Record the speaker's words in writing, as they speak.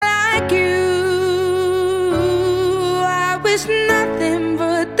wish nothing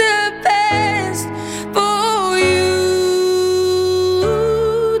but the best for you.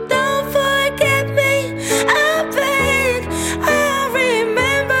 Don't forget me, I beg. I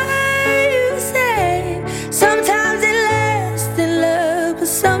remember you said sometimes it lasts in love, but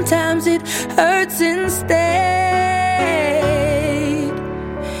sometimes it hurts instead.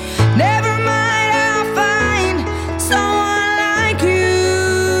 Never mind, I'll find someone like you.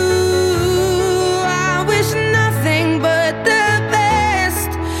 I wish nothing but the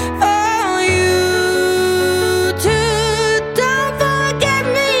best for you too. Don't forget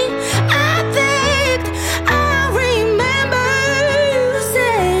me, I begged. I remember you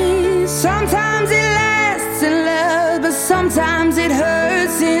say sometimes it lasts in love, but sometimes it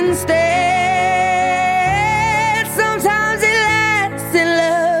hurts instead. Sometimes it lasts in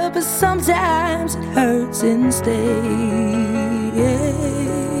love, but sometimes it hurts instead.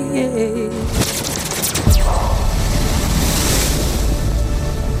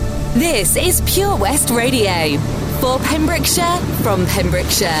 This is Pure West Radio. For Pembrokeshire, from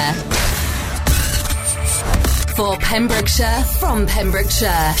Pembrokeshire. For Pembrokeshire, from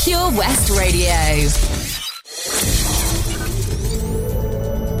Pembrokeshire. Pure West Radio.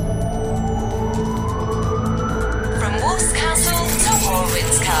 From Wolf's Castle to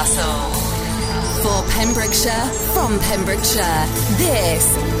Warwin's Castle. For Pembrokeshire, from Pembrokeshire. This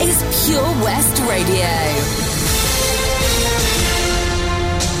is Pure West Radio.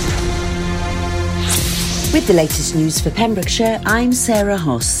 With the latest news for Pembrokeshire, I'm Sarah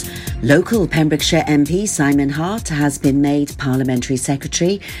Hoss. Local Pembrokeshire MP Simon Hart has been made Parliamentary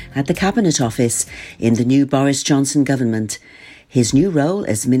Secretary at the Cabinet Office in the new Boris Johnson government. His new role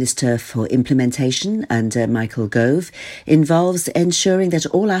as Minister for Implementation under Michael Gove involves ensuring that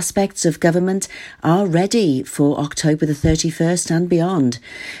all aspects of government are ready for October the 31st and beyond.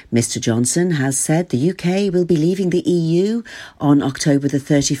 Mr Johnson has said the UK will be leaving the EU on October the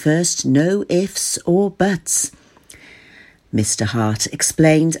 31st, no ifs or buts. Mr Hart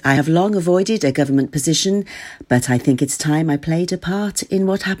explained, I have long avoided a government position, but I think it's time I played a part in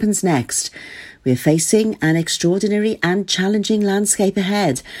what happens next. We're facing an extraordinary and challenging landscape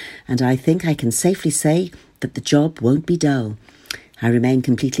ahead, and I think I can safely say that the job won't be dull. I remain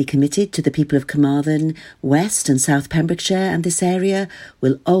completely committed to the people of Carmarthen, West and South Pembrokeshire, and this area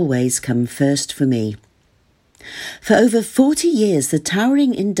will always come first for me. For over 40 years, the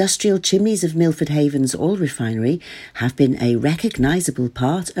towering industrial chimneys of Milford Haven's oil refinery have been a recognisable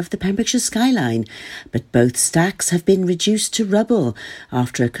part of the Pembrokeshire skyline, but both stacks have been reduced to rubble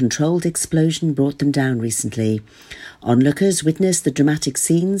after a controlled explosion brought them down recently. Onlookers witnessed the dramatic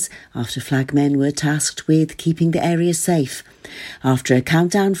scenes after flagmen were tasked with keeping the area safe. After a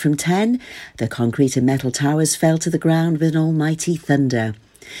countdown from 10, the concrete and metal towers fell to the ground with an almighty thunder.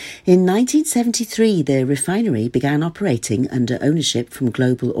 In 1973, the refinery began operating under ownership from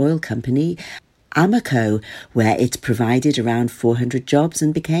global oil company Amoco, where it provided around 400 jobs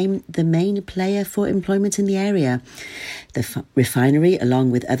and became the main player for employment in the area. The refinery,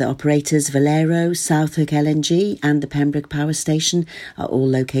 along with other operators, Valero, Southhook LNG and the Pembroke Power Station, are all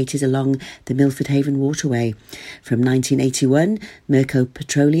located along the Milford Haven waterway. From 1981, Merco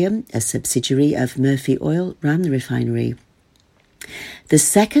Petroleum, a subsidiary of Murphy Oil, ran the refinery. The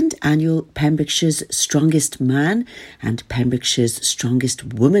second annual Pembrokeshire's Strongest Man and Pembrokeshire's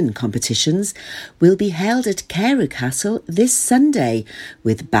Strongest Woman competitions will be held at Carew Castle this Sunday,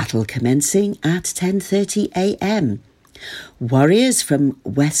 with battle commencing at 10:30am. Warriors from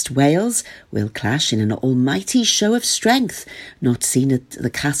West Wales will clash in an almighty show of strength, not seen at the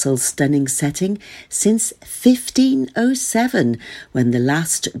castle's stunning setting since 1507, when the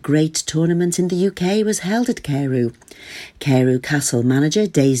last great tournament in the UK was held at Carew. Carew Castle manager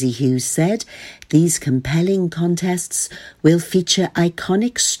Daisy Hughes said, "These compelling contests will feature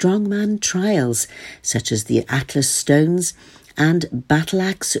iconic strongman trials, such as the Atlas Stones and Battle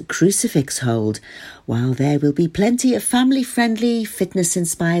Axe Crucifix hold, while there will be plenty of family-friendly,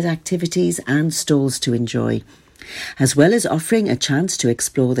 fitness-inspired activities and stalls to enjoy. As well as offering a chance to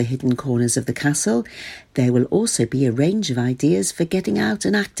explore the hidden corners of the castle, there will also be a range of ideas for getting out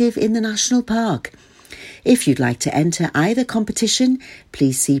and active in the National Park. If you'd like to enter either competition,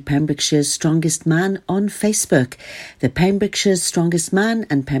 please see Pembrokeshire's Strongest Man on Facebook. The Pembrokeshire's Strongest Man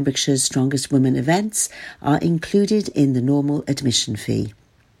and Pembrokeshire's Strongest Woman events are included in the normal admission fee.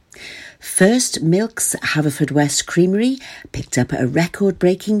 First Milk's Haverfordwest Creamery picked up a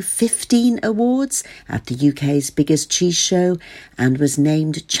record-breaking 15 awards at the UK's biggest cheese show and was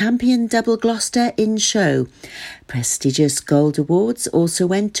named Champion Double Gloucester in Show. Prestigious gold awards also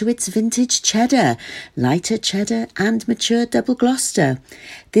went to its vintage cheddar, lighter cheddar and mature Double Gloucester.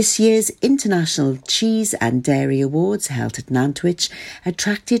 This year's International Cheese and Dairy Awards, held at Nantwich,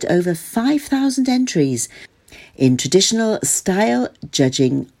 attracted over 5,000 entries. In traditional style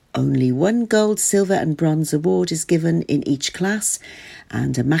judging, only one gold, silver and bronze award is given in each class,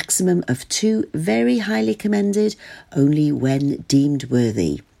 and a maximum of 2 very highly commended only when deemed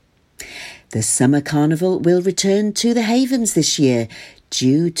worthy. The Summer Carnival will return to the Havens this year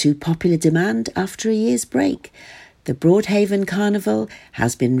due to popular demand after a year's break. The Broadhaven Carnival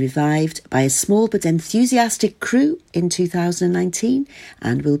has been revived by a small but enthusiastic crew in 2019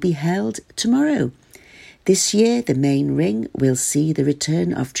 and will be held tomorrow. This year, the main ring will see the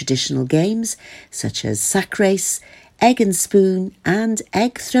return of traditional games such as sack race, egg and spoon and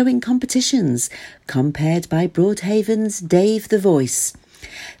egg throwing competitions, compared by Broadhaven's Dave the Voice.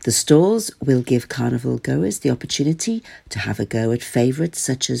 The stalls will give carnival goers the opportunity to have a go at favourites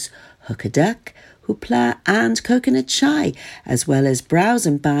such as hook a duck, hoopla and coconut shy, as well as browse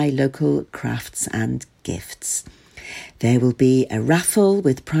and buy local crafts and gifts. There will be a raffle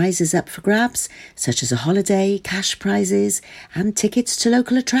with prizes up for grabs, such as a holiday, cash prizes and tickets to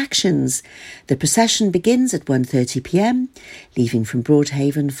local attractions. The procession begins at 1:30pm, leaving from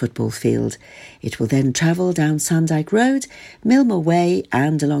Broadhaven Football Field. It will then travel down Sandyke Road, Millmore Way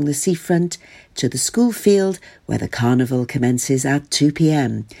and along the seafront to the school field, where the carnival commences at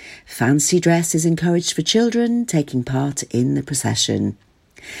 2pm. Fancy dress is encouraged for children taking part in the procession.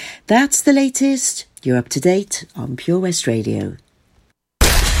 That's the latest. You're up to date on Pure West Radio.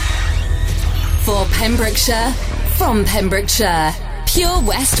 For Pembrokeshire, from Pembrokeshire, Pure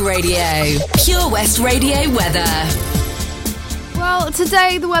West Radio. Pure West Radio weather. Well,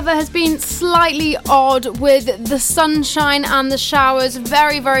 today the weather has been slightly odd with the sunshine and the showers.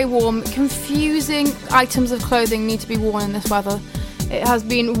 Very, very warm. Confusing items of clothing need to be worn in this weather. It has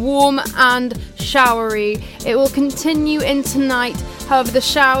been warm and showery. It will continue into night. However, the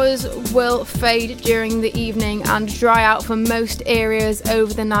showers will fade during the evening and dry out for most areas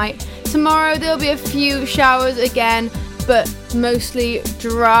over the night. Tomorrow there'll be a few showers again, but mostly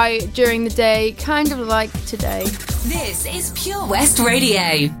dry during the day, kind of like today. This is Pure West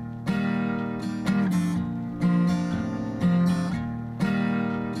Radio.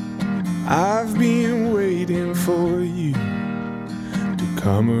 I've been waiting for you to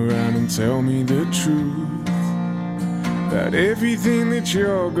come around and tell me the truth about everything that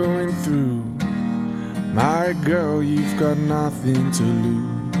you're going through. My girl, you've got nothing to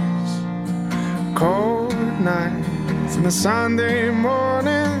lose. Cold nights and the Sunday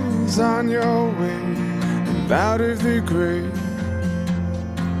mornings on your way and out of the grave.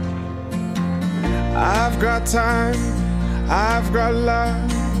 I've got time, I've got love,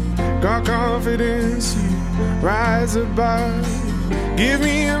 got confidence, you rise above. Give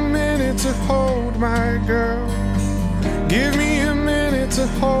me a minute to hold my girl. Give me a minute to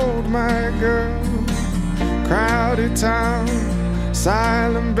hold my girl. Crowded town,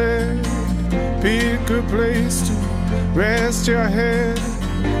 silent bed, pick a place to rest your head.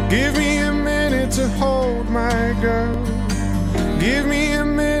 Give me a minute to hold my girl. Give me a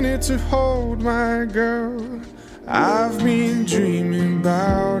minute to hold my girl. I've been dreaming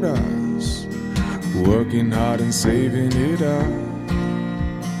about us, working hard and saving it up.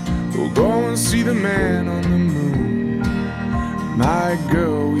 We'll go and see the man on the moon. My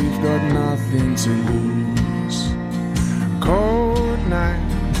girl, we've got nothing to lose. Cold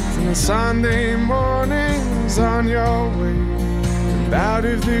nights and the Sunday mornings on your way and out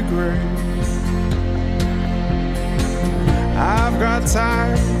of the grave. I've got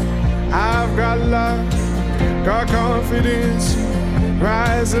time, I've got love, got confidence,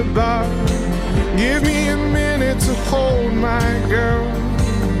 rise above. Give me a minute to hold my girl.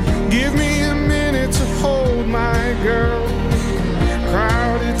 Give me a minute to hold my girl.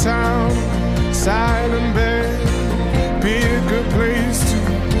 Crowded town, silent bed, pick a place to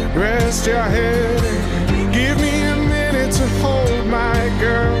rest your head. Give me a minute to hold my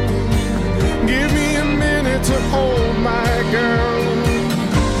girl. Give me a minute to hold my girl.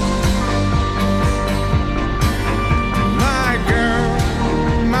 My girl,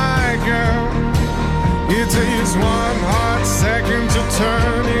 my girl. It takes one hot second to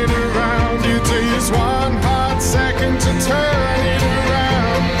turn it around. It takes one hot second to turn it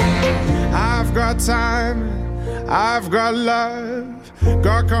around. I've got time, I've got love,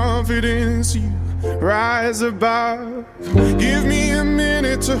 got confidence, you rise above. Give me a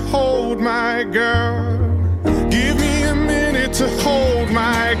minute to hold my girl. Give me a minute to hold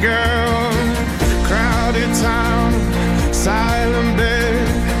my girl. Crowded town, silent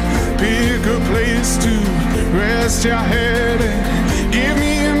bed. Pick a place to rest your head. Give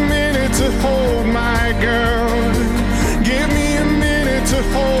me a minute to hold my girl. Give me a minute to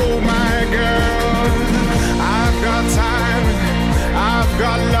hold my girl. I've got time, I've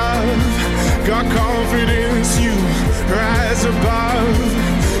got love, got confidence, you rise above.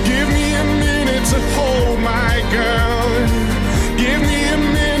 Give me a minute to hold my girl. Give me a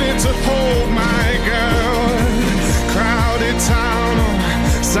minute to hold my girl. Crowded town,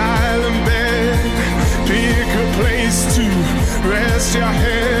 silent bed. Pick a place to rest your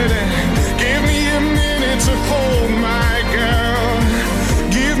head. Give me a minute to hold my girl.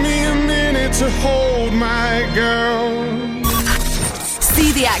 Give me a minute to hold my girl.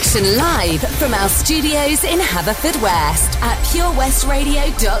 See the action live from our studios in Haverfordwest at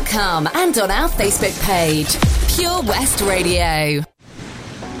purewestradio.com and on our Facebook page, Pure West Radio.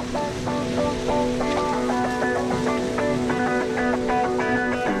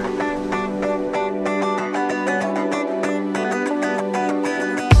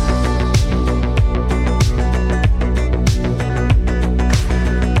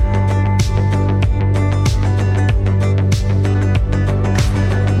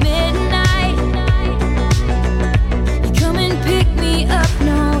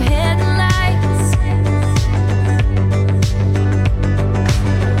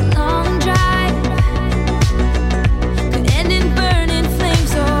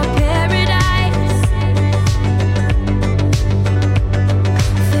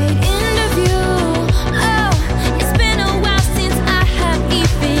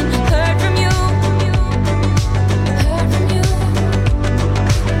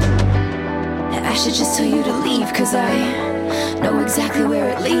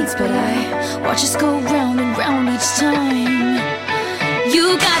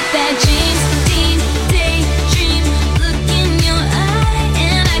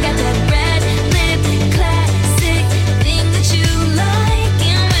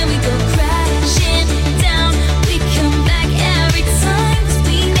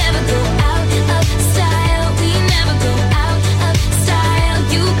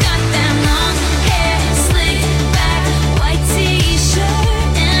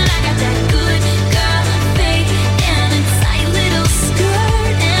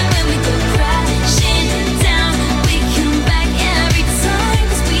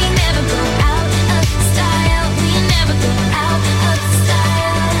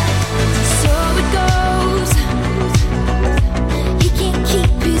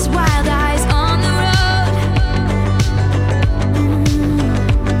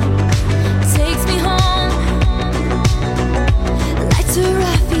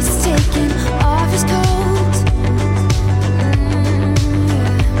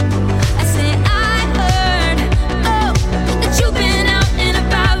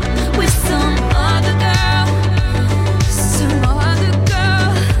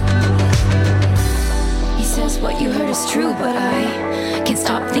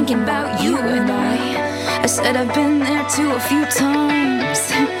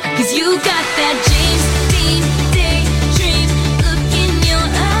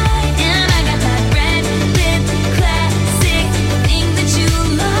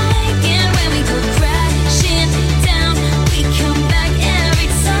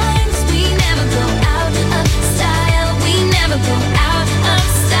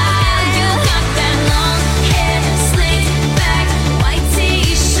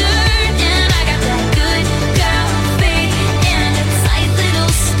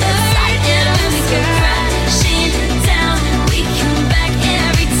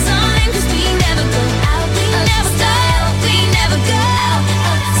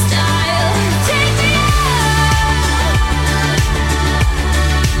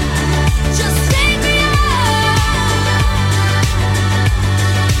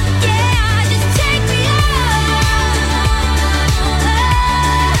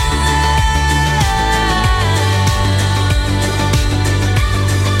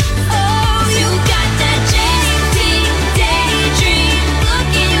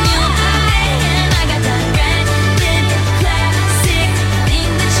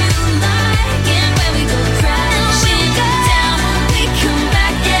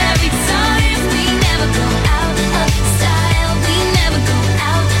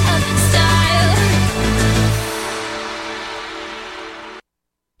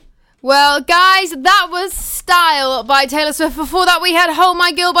 Well, guys, that was Style by Taylor Swift. Before that, we had Hold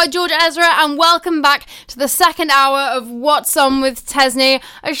My Girl by George Ezra, and welcome back to the second hour of What's On with Tesni,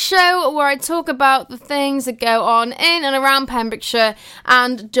 a show where I talk about the things that go on in and around Pembrokeshire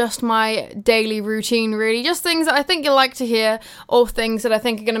and just my daily routine, really. Just things that I think you'll like to hear, or things that I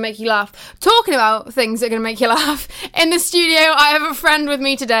think are going to make you laugh. Talking about things that are going to make you laugh, in the studio, I have a friend with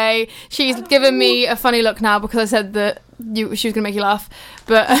me today. She's given me a funny look now because I said that she was going to make you laugh,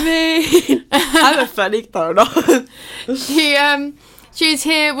 but I'm a funny though. She's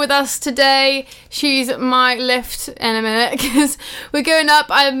here with us today. She's my lift in a minute because we're going up.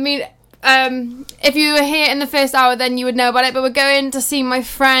 I mean, if you were here in the first hour, then you would know about it, but we're going to see my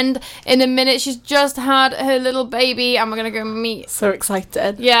friend in a minute. She's just had her little baby and we're going to go meet. So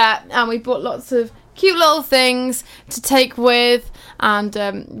excited. Yeah, and we bought lots of cute little things to take with, and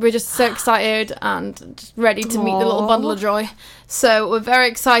we're just so excited and just ready to meet the little bundle of joy. So we're very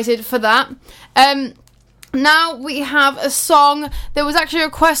excited for that. Now we have a song that was actually a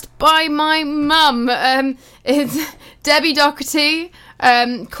request by my mum. It's Debbie Doherty,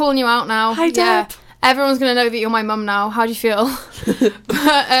 calling you out now. Hi, Deb. Yeah, everyone's going to know that you're my mum now. How do you feel?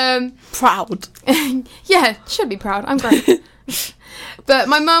 But, proud. Yeah, should be proud. I'm great. But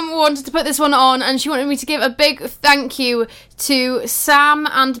my mum wanted to put this one on, and she wanted me to give a big thank you to Sam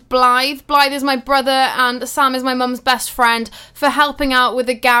and Blythe. Blythe is my brother and Sam is my mum's best friend, for helping out with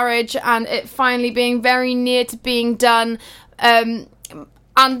the garage and it finally being very near to being done. And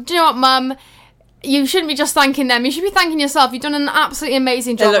do you know what, Mum? You shouldn't be just thanking them. You should be thanking yourself. You've done an absolutely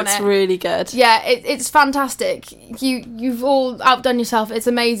amazing job on it. It looks really good. Yeah, it's fantastic. You've all outdone yourself. It's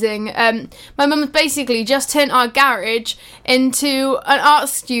amazing. My mum's basically just turned our garage into an art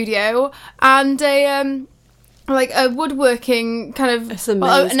studio and a woodworking kind of... It's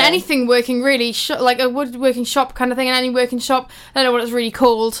amazing. And anything working, really. Like a woodworking shop kind of thing, and any working shop. I don't know what it's really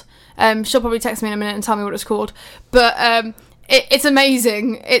called. She'll probably text me in a minute and tell me what it's called. But... It's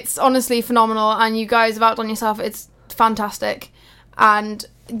amazing. It's honestly phenomenal, and you guys have outdone yourself. It's fantastic, and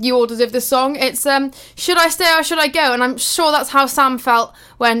you all deserve this song. It's Should I Stay or Should I Go? And I'm sure that's how Sam felt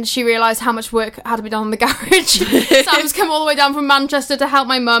when she realised how much work had to be done in the garage. Sam's come all the way down from Manchester to help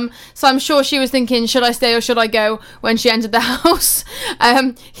my mum, so I'm sure she was thinking, should I stay or should I go, when she entered the house.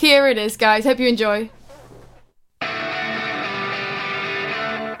 Here it is, guys. Hope you enjoy.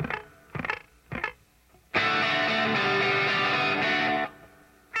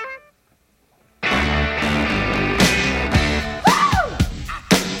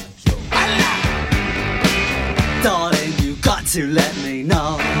 Darling, you got to let me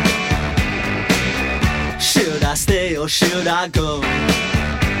know. Should I stay or should I go?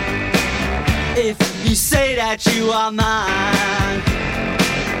 If you say that you are mine,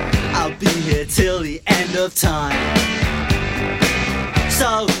 I'll be here till the end of time.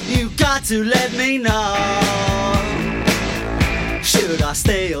 So you got to let me know. Should I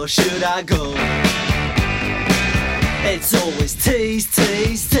stay or should I go? It's always tease,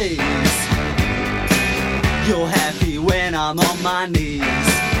 tease, tease. You're happy when I'm on my knees.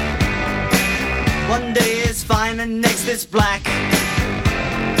 One day it's fine and next it's black.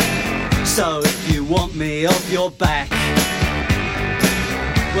 So if you want me off your back,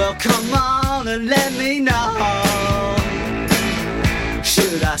 well come on and let me know.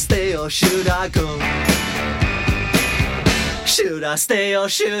 Should I stay or should I go? Should I stay or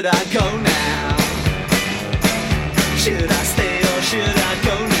should I go now? Should I stay or should I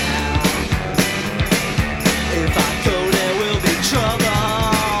go now? If I go, there will be trouble,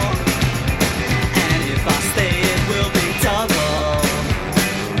 and if I stay, it will be double.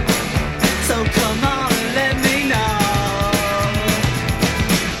 So come on and let me know.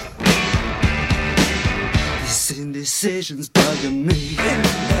 This indecision's bugging me.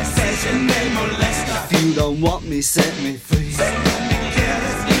 If you don't want me, set me free.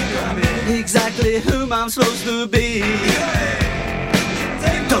 Exactly whom I'm supposed to be.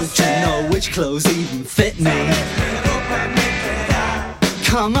 Don't you know which clothes even fit me?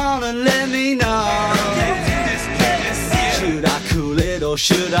 Come on and let me know. Should I cool it or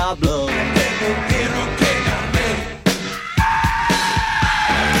should I blow?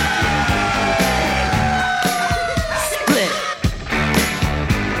 Split.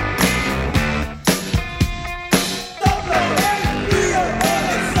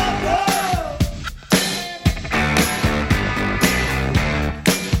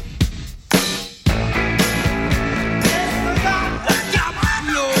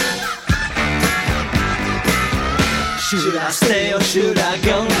 Should I stay or should I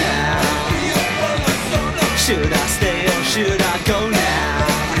go now? Should I stay or should I go now?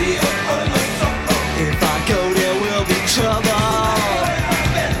 If I go there will be trouble,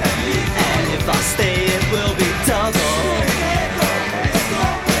 and if I stay it will be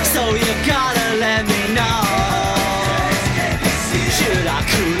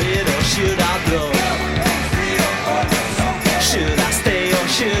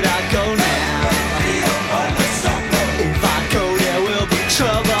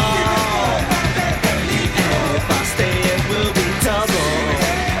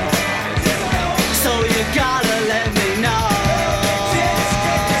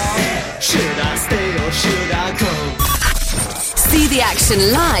the action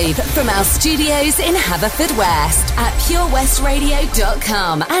live from our studios in Haverfordwest at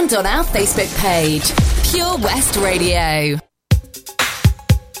purewestradio.com and on our Facebook page, Pure West Radio.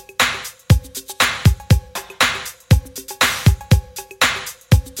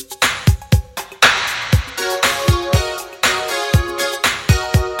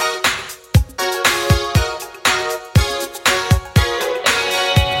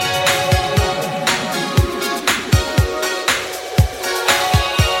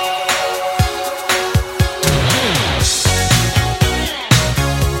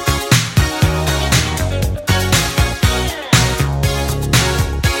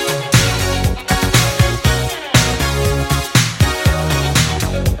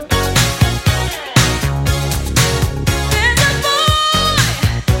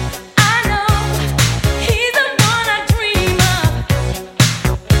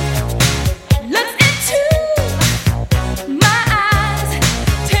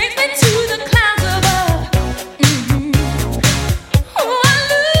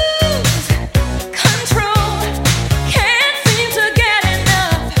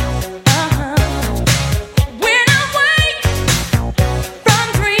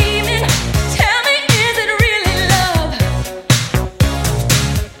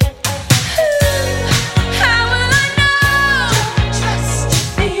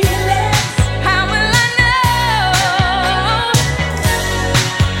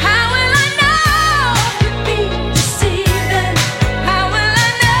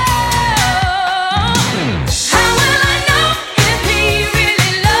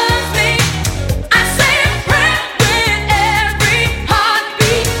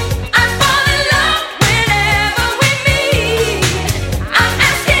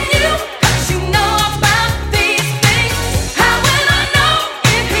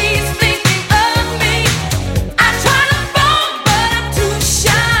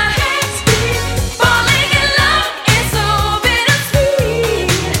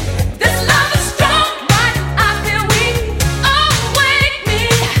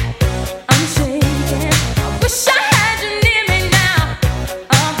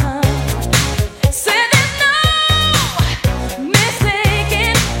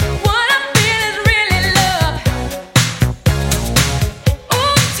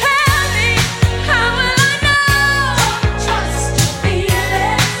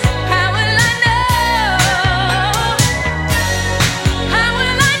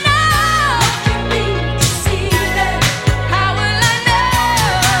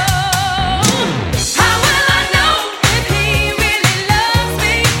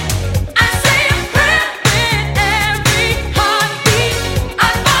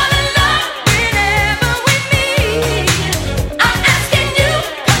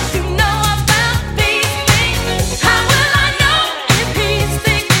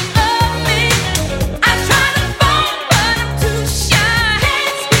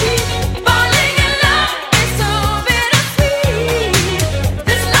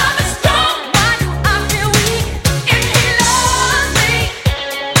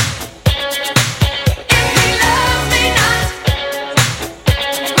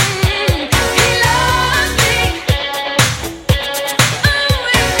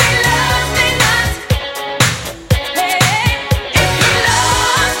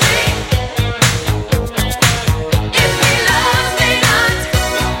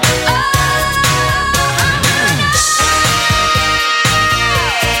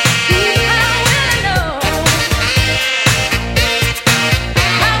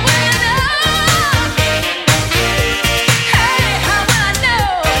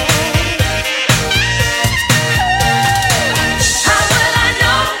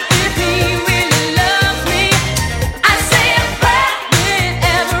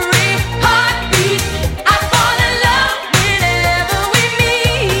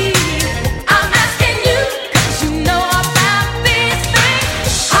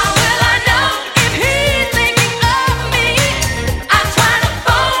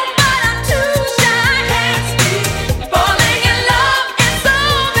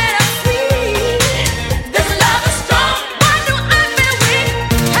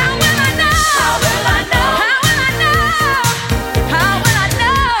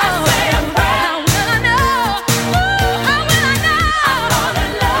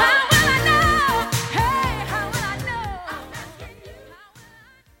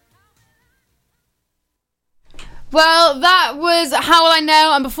 Well, that was How Will I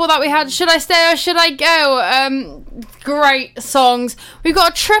Know, and before that we had Should I Stay or Should I Go? Great songs. We've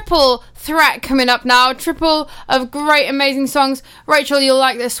got a triple Threat coming up now. Triple of great, amazing songs. Rachel, you'll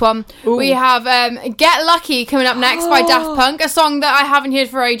like this one. Ooh. We have Get Lucky coming up next by Daft Punk, a song that I haven't heard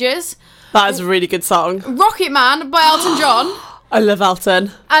for ages. That is a really good song. Rocket Man by Elton John. I love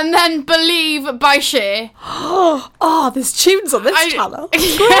Elton. And then Believe by Cher. Oh, there's tunes on this channel. Great,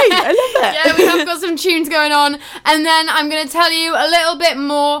 I love it. Yeah, we have got some tunes going on. And then I'm going to tell you a little bit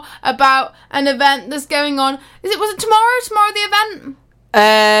more about an event that's going on. Was it tomorrow? Tomorrow the event?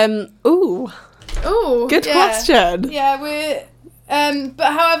 Ooh, good question. Yeah, we're...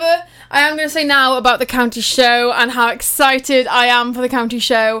 but however, I am going to say now about the county show and how excited I am for the county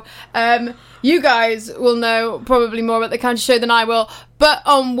show. You guys will know probably more about the county show than I will. But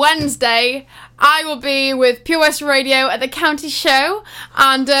on Wednesday, I will be with Pure West Radio at the county show.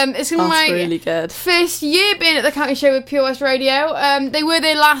 And it's going to be my really good. first year being at the county show with Pure West Radio. They were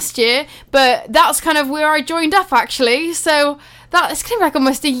there last year, but that's kind of where I joined up, actually. So... it's going to be like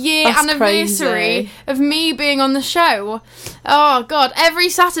almost a year anniversary of me being on the show. Oh, God. Every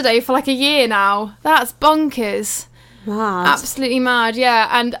Saturday for like a year now. That's bonkers. Mad. Absolutely mad, yeah.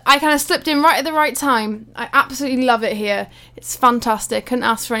 And I kind of slipped in right at the right time. I absolutely love it here. It's fantastic. Couldn't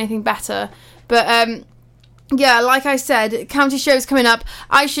ask for anything better. But, yeah, like I said, county show's coming up.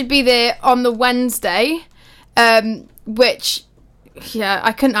 I should be there on the Wednesday, which... yeah,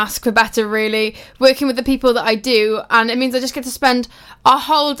 I couldn't ask for better, really. Working with the people that I do, and it means I just get to spend a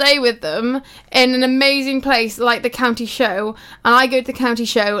whole day with them in an amazing place like the county show. And I go to the county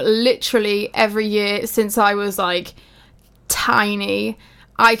show literally every year since I was like tiny.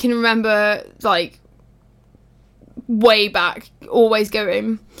 I can remember like way back always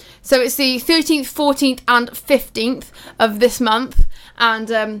going. So it's the 13th, 14th and 15th of this month,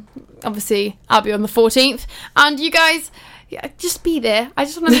 and obviously I'll be on the 14th, and you guys... yeah, just be there. I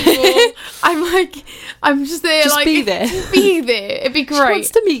just want to meet you all. I'm just there. Just like, be there. Just be there. It'd be great. She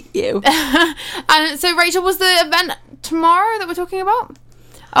wants to meet you. And so, Rachel, was the event tomorrow that we're talking about?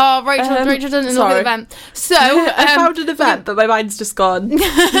 Oh, Rachel doesn't know the event. So I found an event, but my mind's just gone. I'm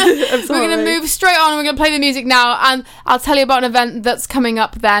sorry. We're going to move straight on. We're going to play the music now, and I'll tell you about an event that's coming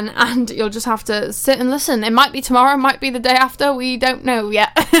up then, and you'll just have to sit and listen. It might be tomorrow, it might be the day after. We don't know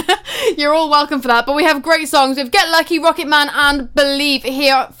yet. You're all welcome for that. But we have great songs. We have Get Lucky, Rocket Man, and Believe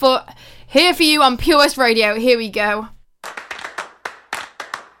here for you on Pure West Radio. Here we go.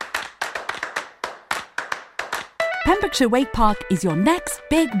 Pembrokeshire Wake Park is your next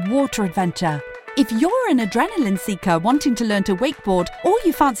big water adventure. If you're an adrenaline seeker wanting to learn to wakeboard, or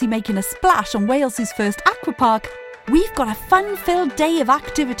you fancy making a splash on Wales's first aquapark, we've got a fun-filled day of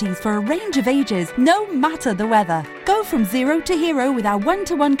activities for a range of ages, no matter the weather. Go from zero to hero with our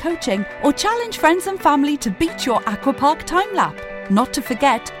one-to-one coaching, or challenge friends and family to beat your aquapark time lap. Not to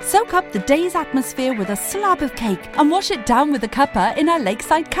forget, soak up the day's atmosphere with a slab of cake and wash it down with a cuppa in our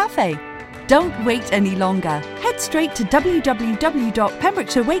lakeside cafe. Don't wait any longer. Head straight to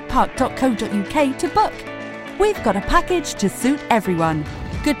www.pembrokeshirewakepark.co.uk to book. We've got a package to suit everyone.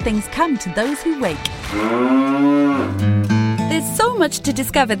 Good things come to those who wake. There's so much to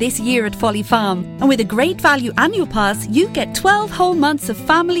discover this year at Folly Farm, and with a great value annual pass, you get 12 whole months of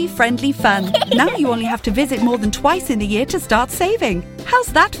family-friendly fun. Now you only have to visit more than twice in the year to start saving.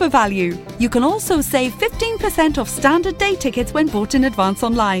 How's that for value? You can also save 15% off standard day tickets when bought in advance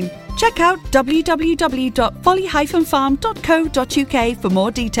online. Check out www.folly-farm.co.uk for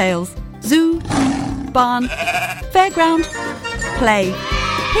more details. Zoo, barn, fairground, play.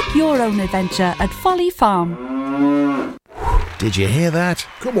 Pick your own adventure at Folly Farm. Did you hear that?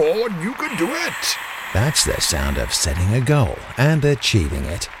 Come on, you can do it. That's the sound of setting a goal and achieving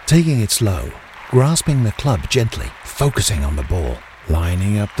it. Taking it slow, grasping the club gently, focusing on the ball,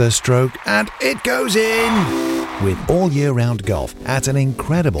 lining up the stroke, and it goes in! With all year-round golf at an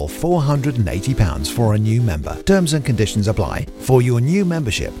incredible £480 for a new member. Terms and conditions apply. For your new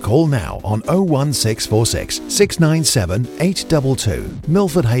membership, call now on 01646 697 822.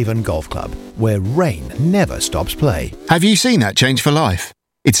 Milford Haven Golf Club, where rain never stops play. Have you seen that Change for Life?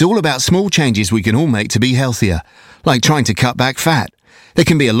 It's all about small changes we can all make to be healthier, like trying to cut back fat. There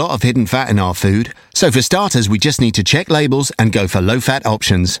can be a lot of hidden fat in our food, so for starters we just need to check labels and go for low-fat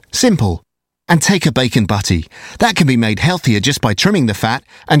options. Simple. And take a bacon butty. That can be made healthier just by trimming the fat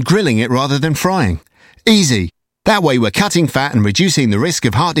and grilling it rather than frying. Easy. That way we're cutting fat and reducing the risk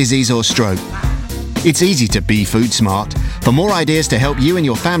of heart disease or stroke. It's easy to be food smart. For more ideas to help you and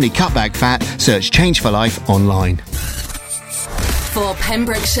your family cut back fat, search Change for Life online. For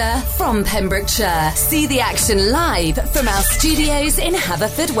Pembrokeshire, from Pembrokeshire. See the action live from our studios in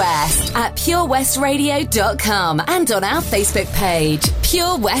Haverfordwest at purewestradio.com and on our Facebook page,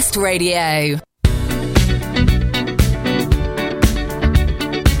 Pure West Radio.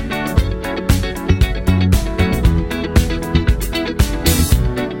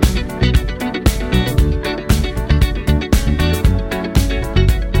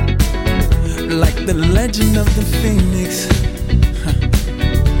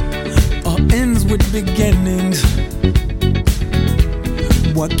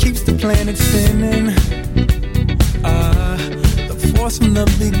 what keeps the planet spinning. The force from the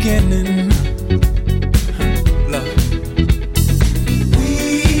beginning. Look.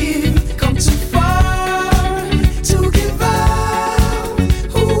 We've come too far to give up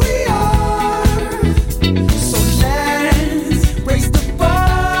who we are. So let's raise the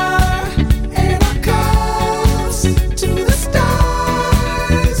bar and our cups to the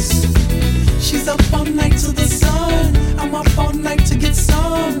stars. She's up all night to the sun. I'm up all night to get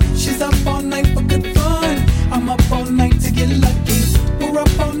some. She's up all night for good fun. I'm up all night to get lucky. We're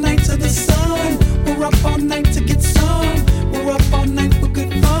up all night to the sun. We're up all night to get some. We're up all night for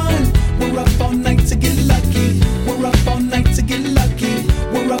good fun. We're up all night to get lucky. We're up all night to get lucky.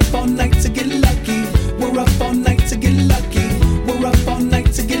 We're up all night to get lucky. We're up all night to get lucky. We're up all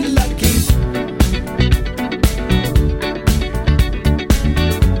night to get lucky.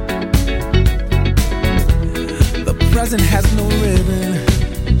 The present has no ribbon.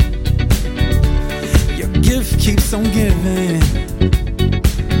 Your gift keeps on giving.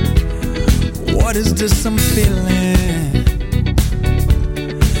 What is this I'm feeling?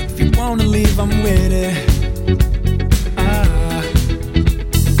 If you wanna leave, I'm with it.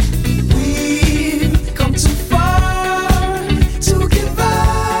 We've come too far to give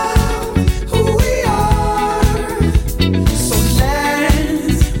up who we are. So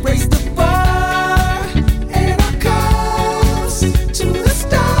let's raise the bar and our cups to the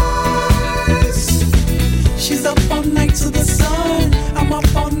stars. She's up all night to the sun. I'm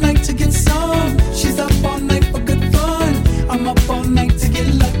up all night to get some. She's up all night for good fun. I'm up all night to get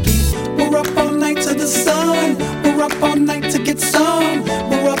lucky. We're up all night to the sun. We're up all night to get some.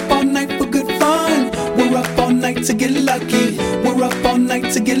 We're up all night for good fun. We're up all night to get lucky. We're up all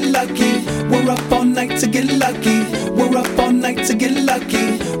night to get lucky. We're up all night to get lucky. We're up all night to get lucky.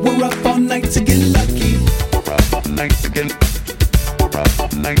 We're up all night to get lucky. We're up all night to get. We're up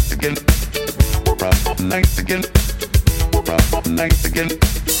all night to get. We're up all night to get. We're up all night to get.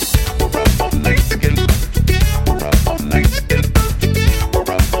 We're up all night to get. We're up all night to get. We're up all night to get.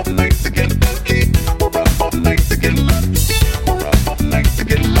 We're up all night to get. We're up all night to get lucky. We're up all night to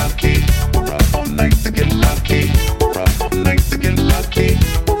get lucky. We're up all night to get lucky. We're up all night to get lucky.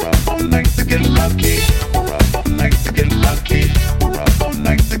 We're up all night to get lucky. We're up all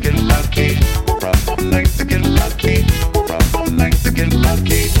night to get lucky. We're up all night to get lucky. We're up all night to get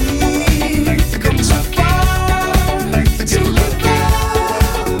lucky. We've come too far to give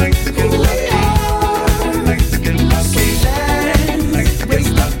up who we are. So let's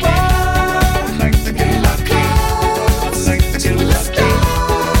raise the bar and our cups to the stars.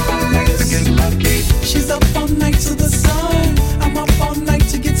 She's up all night to the sun. I'm up all night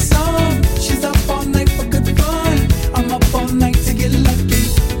to get some. She's up all night for good fun. I'm up all night to get lucky.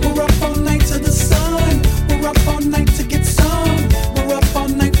 We're up all night to the sun. We're up all night to get some. We're up all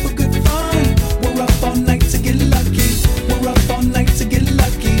night for good fun. We're up all night to get lucky. We're up all night to get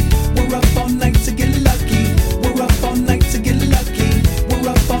lucky. We're up all night to get lucky. We're up all night to get lucky. We're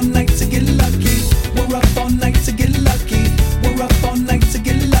up all night to get lucky. We're up all night to get lucky. We're up all night to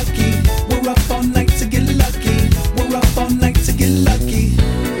get lucky. We're up all night to get lucky. We're up all night to get lucky.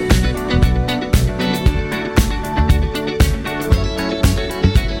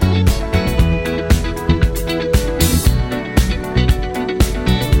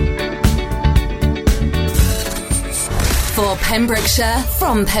 For Pembrokeshire,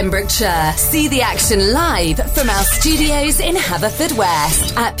 from Pembrokeshire. See the action live from our studios in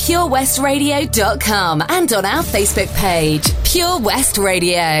Haverfordwest at purewestradio.com and on our Facebook page, Pure West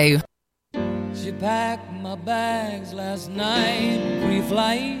Radio. She packed my bags last night,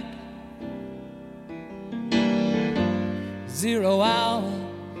 pre-flight. 0 hour,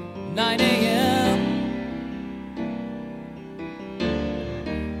 9 a.m.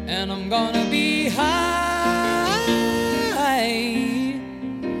 And I'm gonna be high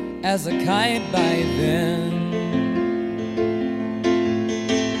as a kite by then.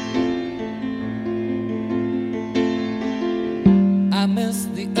 I miss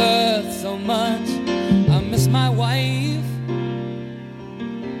the earth so much. I miss my wife.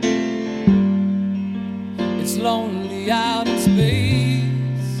 It's lonely out in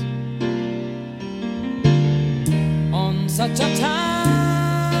space on such a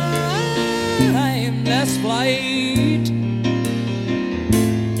timeless flight.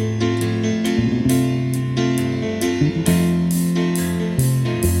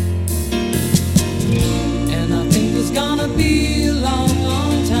 And I think it's gonna be a long,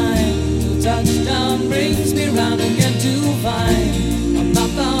 long time till touchdown brings me round again to find I'm not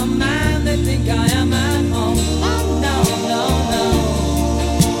the man they think I am at home. Oh no, no, no,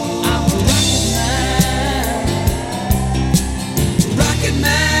 I'm a rocket man, rocket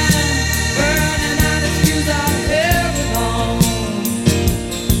man.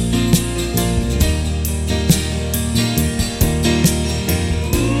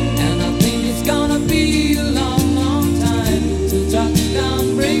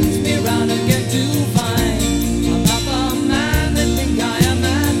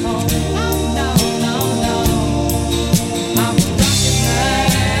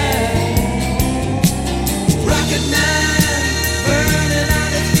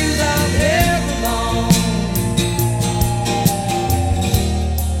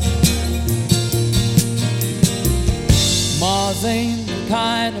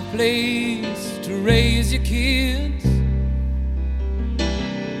 find a place to raise your kids.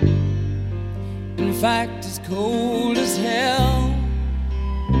 In fact, it's cold as hell,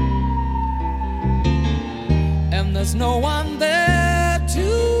 and there's no one there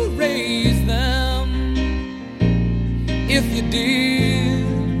to raise them if you did.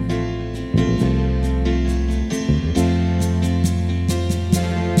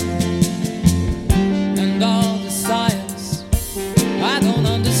 And all the science I don't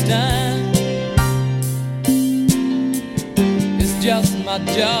understand, it's just my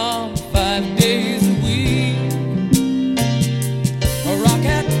job 5 days a week. A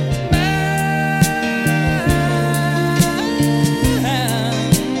rocket man,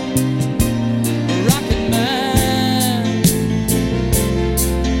 a rocket man.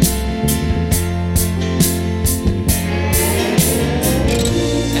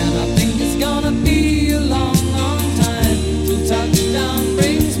 And I think it's gonna be a long, long time till touchdown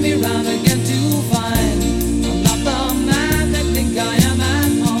brings me round again to find I'm not the man they think I am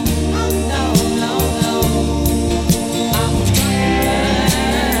at home. Oh no, no, no, I'm a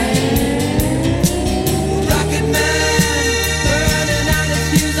rocket man, burning out his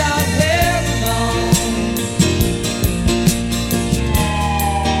fuse out here alone.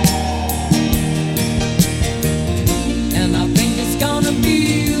 And I think it's gonna be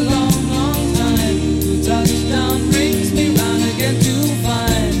a long, long time till touchdown brings me round again to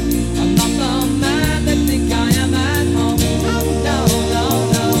find I'm not the man they think I am at home. Oh no, no,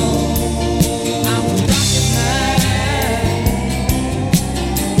 no, I'm a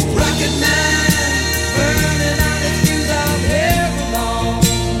rocket man, burning out his fuse out here alone.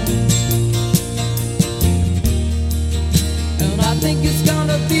 And I think it's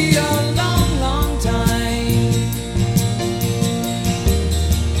gonna be a long, long time.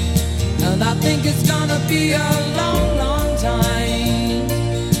 And I think it's gonna be a long, long time.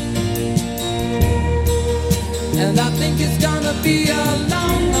 And I think it's gonna be a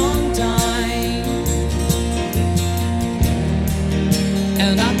long, long time.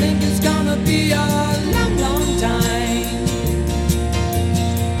 And I think it's gonna be a long, long time.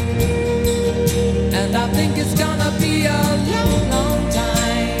 And I think it's gonna be a long, long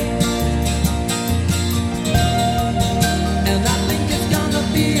time. And I think it's gonna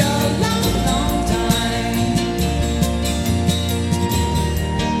be a long, long time.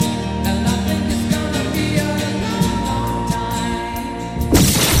 And I think it's gonna be a long, long time.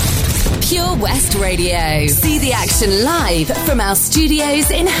 Pure West Radio. See the action live from our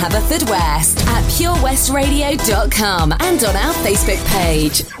studios in Haverfordwest at purewestradio.com and on our Facebook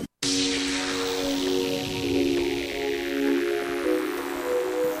page.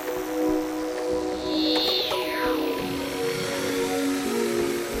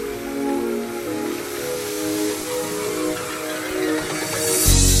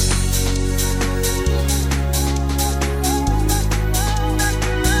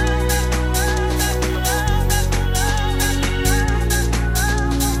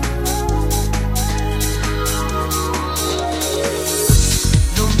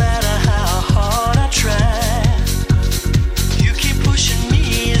 No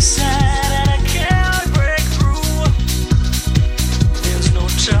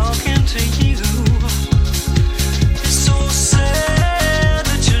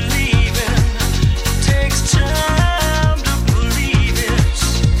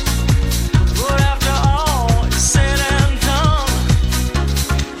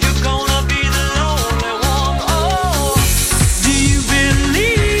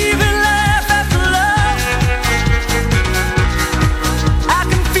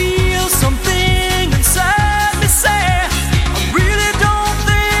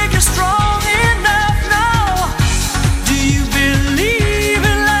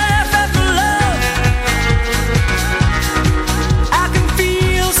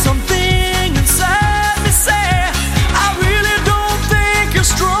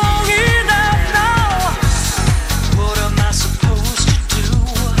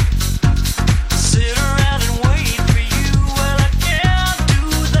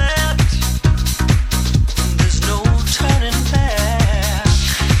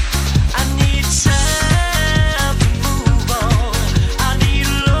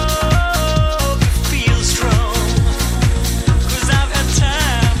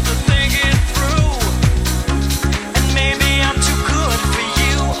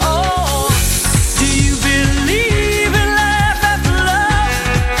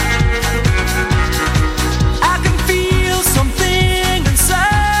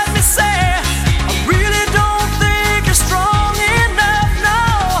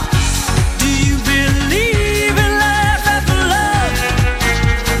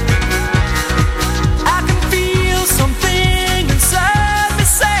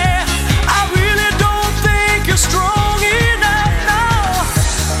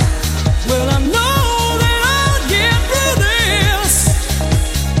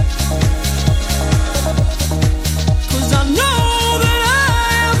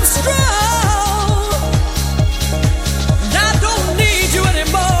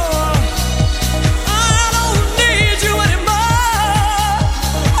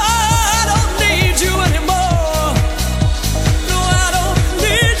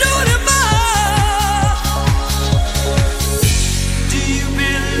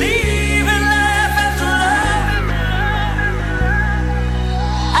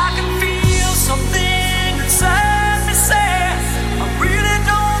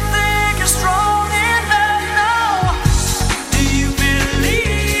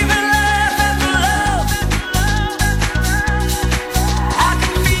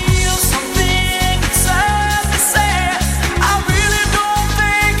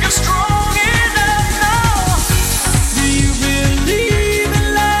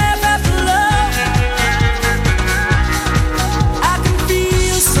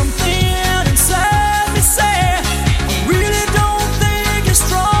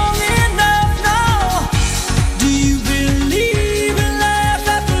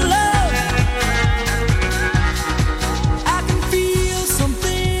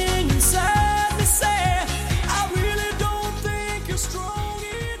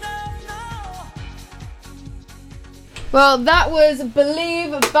Well, that was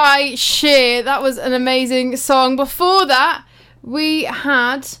Believe by Cher. That was an amazing song. Before that, we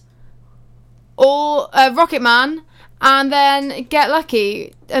had Rocket Man and then Get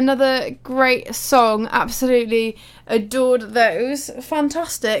Lucky. Another great song. Absolutely adored those.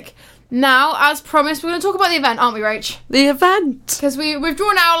 Fantastic. Now, as promised, we're going to talk about the event, aren't we, Rach? The event. Because we've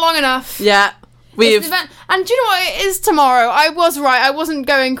drawn out long enough. Yeah. It's an event. And do you know what? It is tomorrow. I was right. I wasn't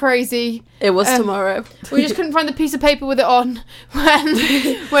going crazy. It was tomorrow. We just couldn't find the piece of paper with it on when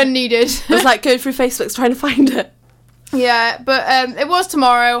needed. It was like going through Facebook trying to find it. Yeah, but it was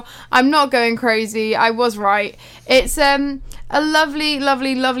tomorrow. I'm not going crazy. I was right. It's a lovely,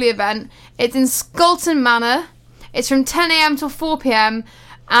 lovely, lovely event. It's in Sculton Manor. It's from 10 a.m. till 4 p.m.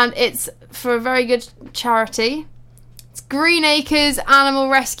 and it's for a very good charity. It's Green Acres Animal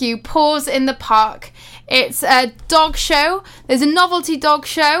Rescue, Paws in the Park. It's a dog show. There's a novelty dog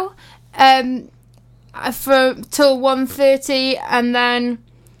show for till 1:30, and then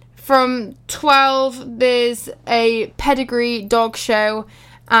from 12 there's a pedigree dog show,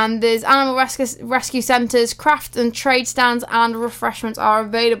 and there's animal rescue centres, craft and trade stands, and refreshments are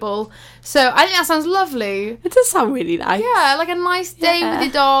available. So I think that sounds lovely. It does sound really nice. Yeah, like a nice day with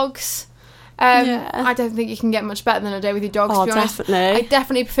your dogs. I don't think you can get much better than a day with your dogs, to be honest. Definitely. I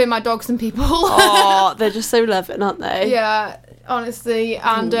definitely prefer my dogs than people. Oh, they're just so loving, aren't they? Yeah, honestly.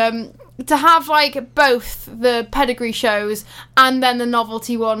 And to have like both the pedigree shows and then the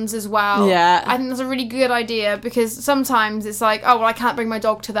novelty ones as well. Yeah. I think that's a really good idea, because sometimes it's like, oh, well, I can't bring my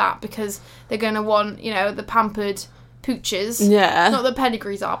dog to that because they're going to want, the pampered pooches. Yeah. Not that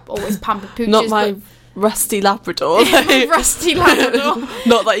pedigrees are always pampered pooches. Not my rusty Labrador. Rusty Labrador.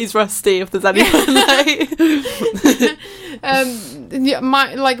 Not that he's rusty, if there's anyone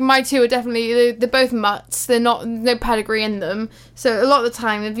my two are definitely, they're both mutts. They're not, no pedigree in them. So a lot of the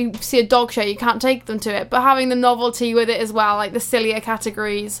time, if you see a dog show, you can't take them to it. But having the novelty with it as well, like the sillier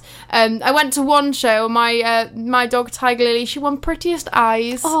categories. I went to one show. My dog Tiger Lily, she won Prettiest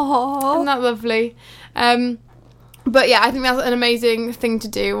Eyes. Aww. Isn't that lovely? But yeah, I think that's an amazing thing to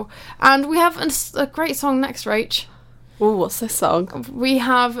do. And we have a great song next, Rach. Oh, what's this song? We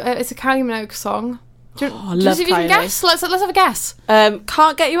have, it's a Kylie Minogue song. Do you love see if you can guess? Let's have a guess.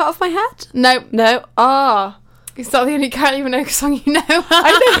 Can't Get You Out of My Head? No. Ah. Is that the only Kylie Minogue song you know?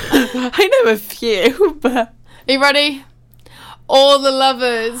 I know a few, but... Are you ready? All the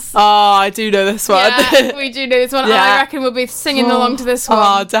Lovers. Oh, I do know this one. Yeah, we do know this one. Yeah. I reckon we'll be singing along to this one.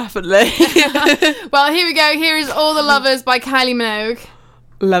 Oh, definitely. Well, here we go. Here is All the Lovers by Kylie Minogue.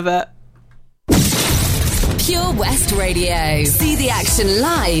 Love it. Pure West Radio. See the action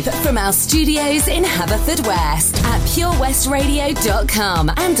live from our studios in Haverfordwest at purewestradio.com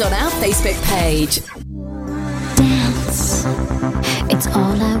and on our Facebook page. Dance. It's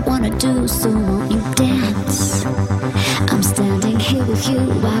all I wanna do, so won't you dance? I'm standing here with you,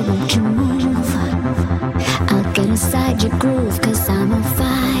 why won't you move? I'll get inside your groove, 'cause I'm on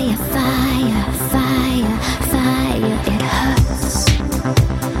fire, fire, fire, fire. It hurts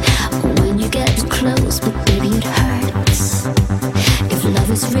when you get too close, but baby it hurts. If love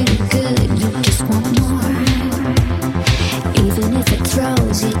is really good, you just want more. Even if it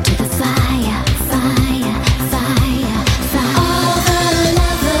throws you to the fire, fire, fire, fire. All the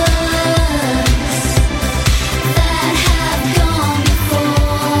lovers that have gone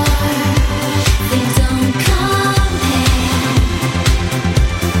before, they don't compare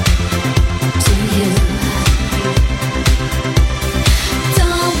to you.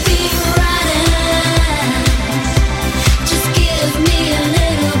 Don't be frightened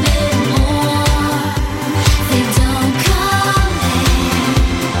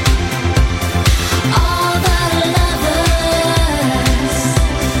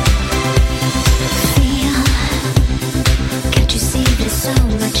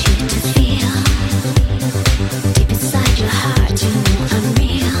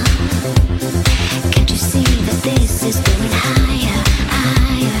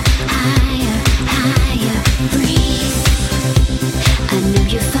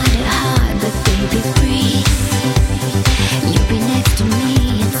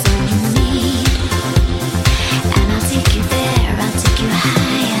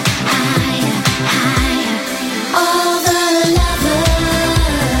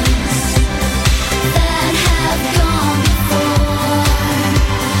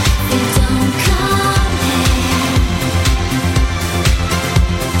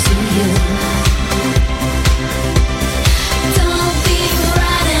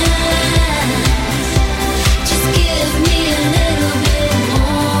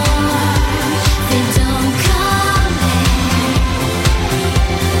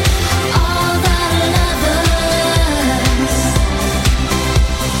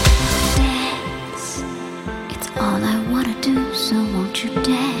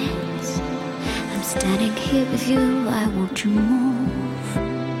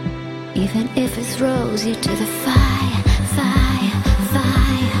even if it throws you to the fire, fire,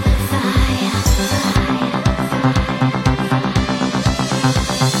 fire, fire,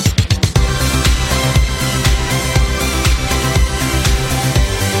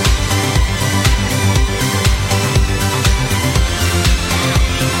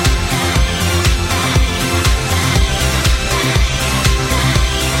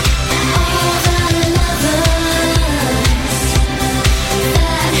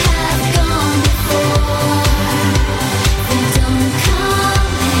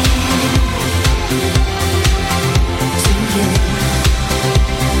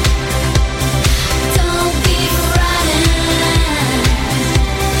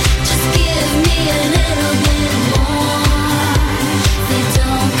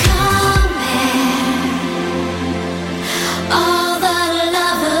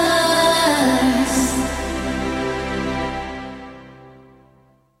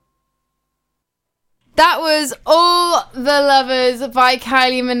 That was All the Lovers by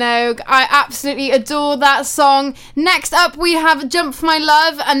Kylie Minogue. I absolutely adore that song. Next up, we have Jump for My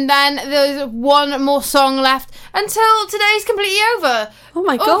Love, and then there's one more song left until today's completely over. Oh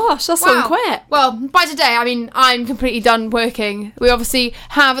my gosh, that's so quick. Well, by today, I mean, I'm completely done working. We obviously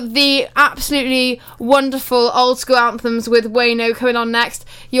have the absolutely wonderful old school anthems with Wayno coming on next.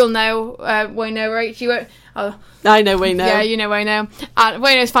 You'll know Wayno, right? You won't... Oh. I know Wayno. Yeah, you know Wayno. And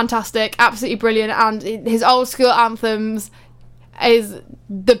Wayno's fantastic, absolutely brilliant, and his old school anthems is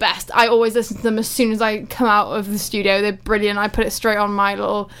the best. I always listen to them as soon as I come out of the studio. They're brilliant. I put it straight on my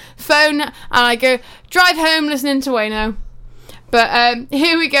little phone and I go drive home listening to Wayno. But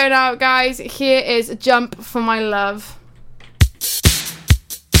here we go now, guys. Here is Jump for My Love.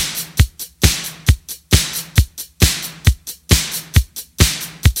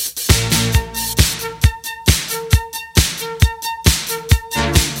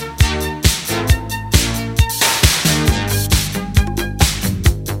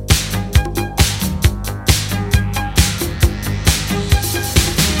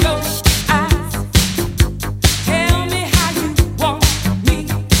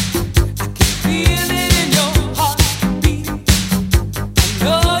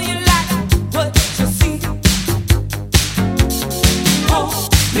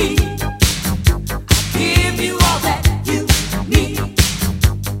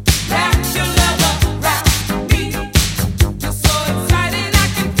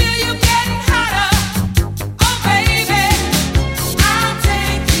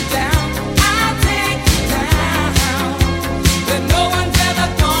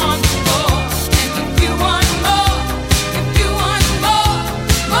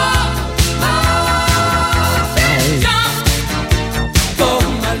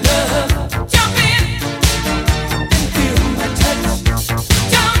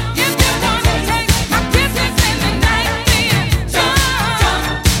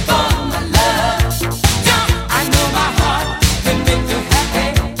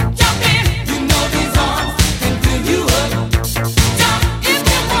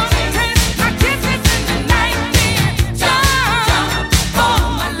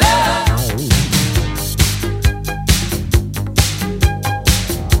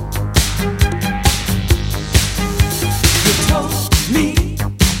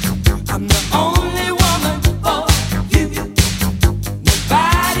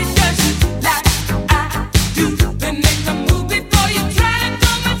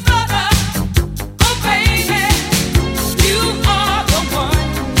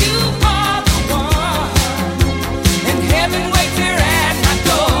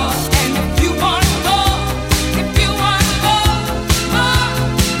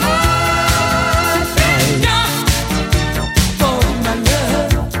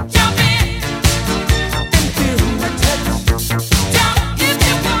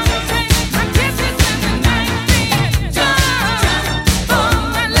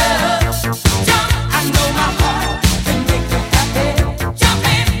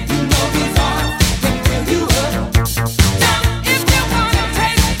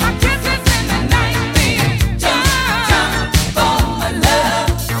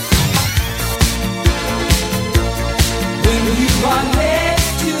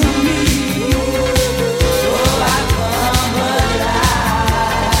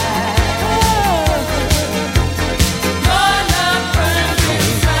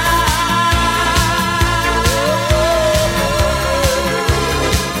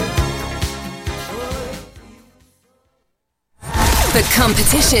 For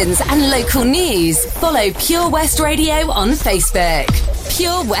competitions and local news, follow Pure West Radio on Facebook.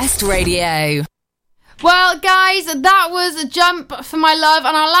 Pure West Radio. Well, guys, that was a Jump for My Love,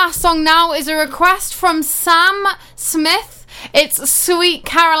 and our last song now is a request from Sam Smith. It's Sweet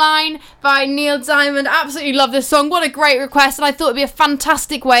Caroline by Neil Diamond. Absolutely love this song. What a great request, and I thought it'd be a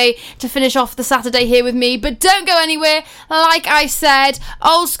fantastic way to finish off the Saturday here with me. But don't go anywhere. Like I said,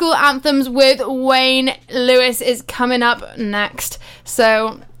 Old School Anthems with Wayne Lewis is coming up next.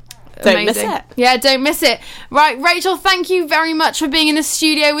 So... Don't miss it. Yeah, don't miss it. Right, Rachel, thank you very much for being in the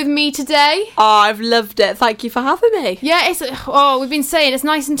studio with me today. Oh, I've loved it. Thank you for having me. Yeah, we've been saying it's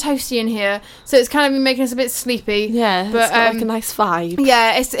nice and toasty in here, so it's kind of been making us a bit sleepy. Yeah, but, it's got like a nice vibe.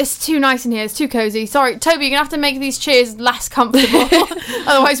 Yeah, it's too nice in here. It's too cozy. Sorry, Toby, you're going to have to make these chairs less comfortable.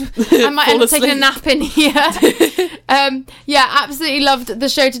 Otherwise, I might end up taking a nap in here. Yeah, absolutely loved the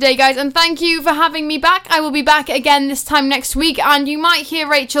show today, guys. And thank you for having me back. I will be back again this time next week, and you might hear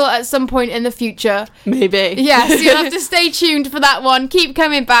Rachel at some point in the future. Maybe. Yes, you'll have to stay tuned for that one. Keep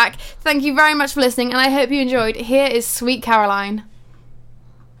coming back. Thank you very much for listening, and I hope you enjoyed. Here is Sweet Caroline.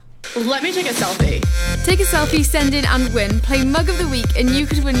 Let me take a selfie. Take a selfie, send in and win. Play Mug of the Week, and you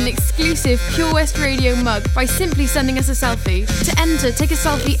could win an exclusive Pure West Radio mug by simply sending us a selfie. To enter, take a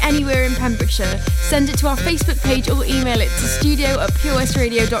selfie anywhere in Pembrokeshire. Send it to our Facebook page or email it to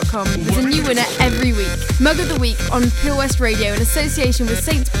studio@purewestradio.com. There's a new winner every week. Mug of the Week on Pure West Radio in association with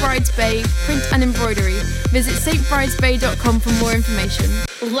St Bride's Bay Print and Embroidery. Visit stbridesbay.com for more information.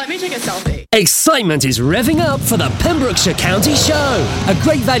 Let me take a selfie. Excitement is revving up for the Pembrokeshire County Show, a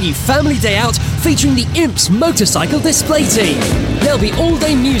great value family day out featuring the Imps Motorcycle Display Team. There'll be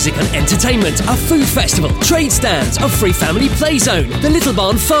all-day music and entertainment, a food festival, trade stands, a free family play zone, the Little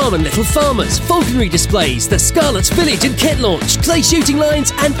Barn Farm and Little Farmers, falconry displays, the Scarlet's Village and kit launch, clay shooting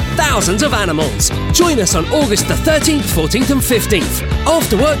lines and thousands of animals. Join us on August the 13th, 14th and 15th.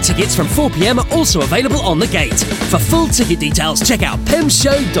 After work tickets from 4 p.m. are also available on the gate. For full ticket details, check out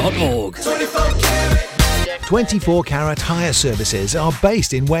pemshow.org. 24 Carat Hire Services are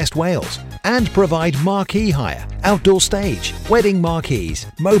based in West Wales and provide marquee hire, outdoor stage, wedding marquees,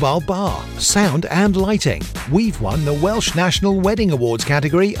 mobile bar, sound and lighting. We've won the Welsh National Wedding Awards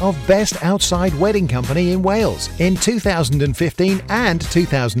category of Best Outside Wedding Company in Wales in 2015 and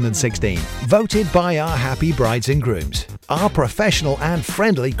 2016, voted by our happy brides and grooms. Our professional and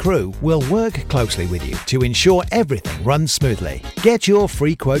friendly crew will work closely with you to ensure everything runs smoothly. Get your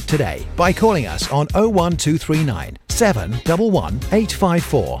free quote today by calling us on 01239 711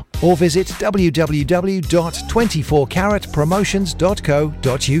 854 or visit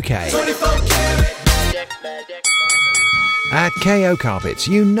www.24caratpromotions.co.uk. At KO Carpets,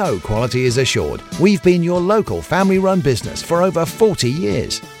 you know quality is assured. We've been your local family-run business for over 40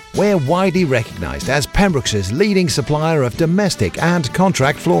 years. We're widely recognised as Pembrokeshire's leading supplier of domestic and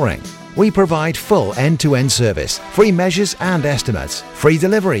contract flooring. We provide full end-to-end service, free measures and estimates, free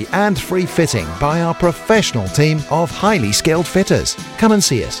delivery and free fitting by our professional team of highly skilled fitters. Come and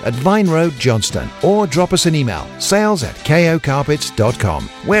see us at Vine Road, Johnston, or drop us an email, sales@kocarpets.com.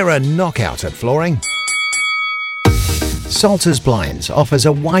 We're a knockout at flooring. Salters Blinds offers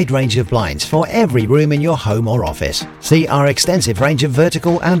a wide range of blinds for every room in your home or office. See our extensive range of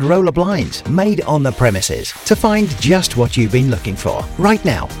vertical and roller blinds made on the premises to find just what you've been looking for. Right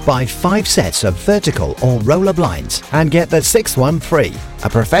now, buy 5 sets of vertical or roller blinds and get the 6th one free. A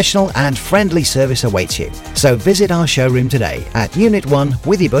professional and friendly service awaits you. So visit our showroom today at Unit 1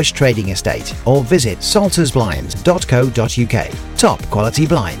 Withybush Trading Estate or visit saltersblinds.co.uk. Top quality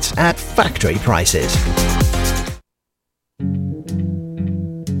blinds at factory prices.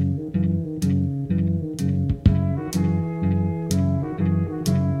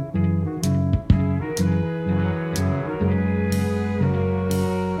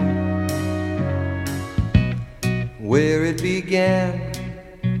 Where it began,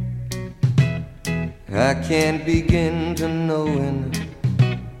 I can't begin to knowing,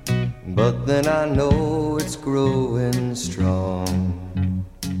 but then I know it's growing strong.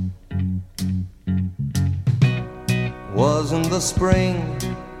 Wasn't the spring,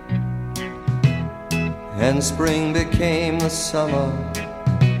 and spring became the summer.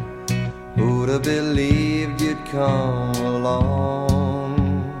 Who'd have believed you'd come along?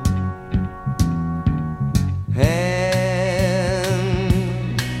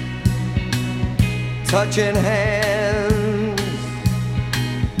 Touching hands,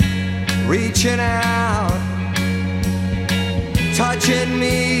 reaching out, touching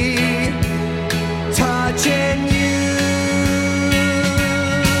me, touching you.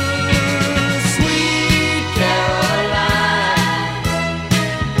 Sweet Caroline,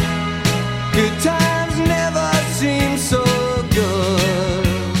 good times never seem so good.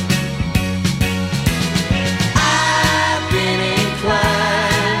 I've been inclined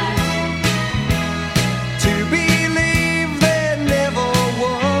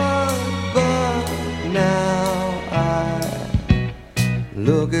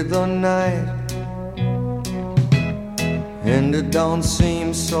the night, and it don't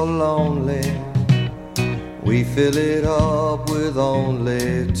seem so lonely. We fill it up with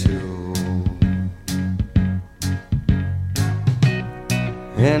only two.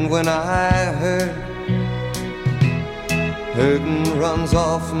 And when I hurt, hurting runs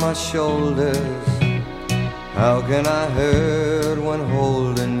off my shoulders. How can I hurt when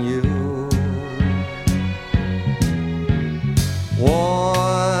holding you?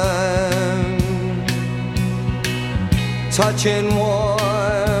 Warm, touching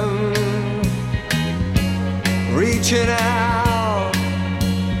warm, reaching out,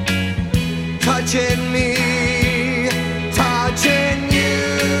 touching me, touching you.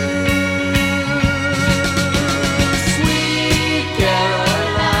 Sweet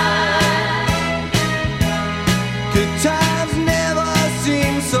Caroline, good times never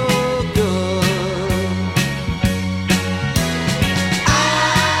seem so good.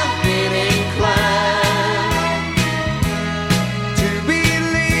 I've been inclined to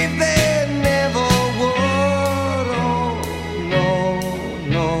believe they never would. Oh, no,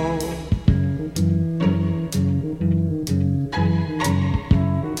 no.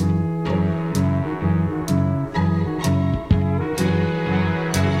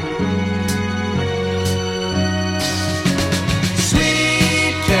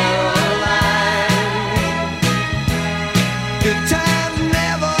 Sweet Caroline, good times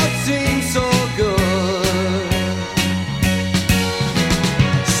never seem so good.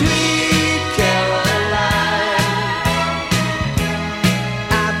 Sweet Caroline,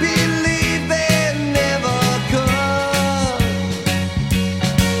 I believe they never could.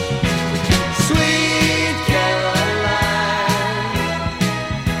 Sweet Caroline,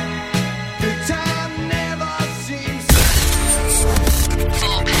 good time never seems so.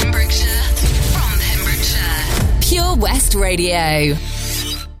 For Pembrokeshire, from Pembrokeshire, Pure West Radio.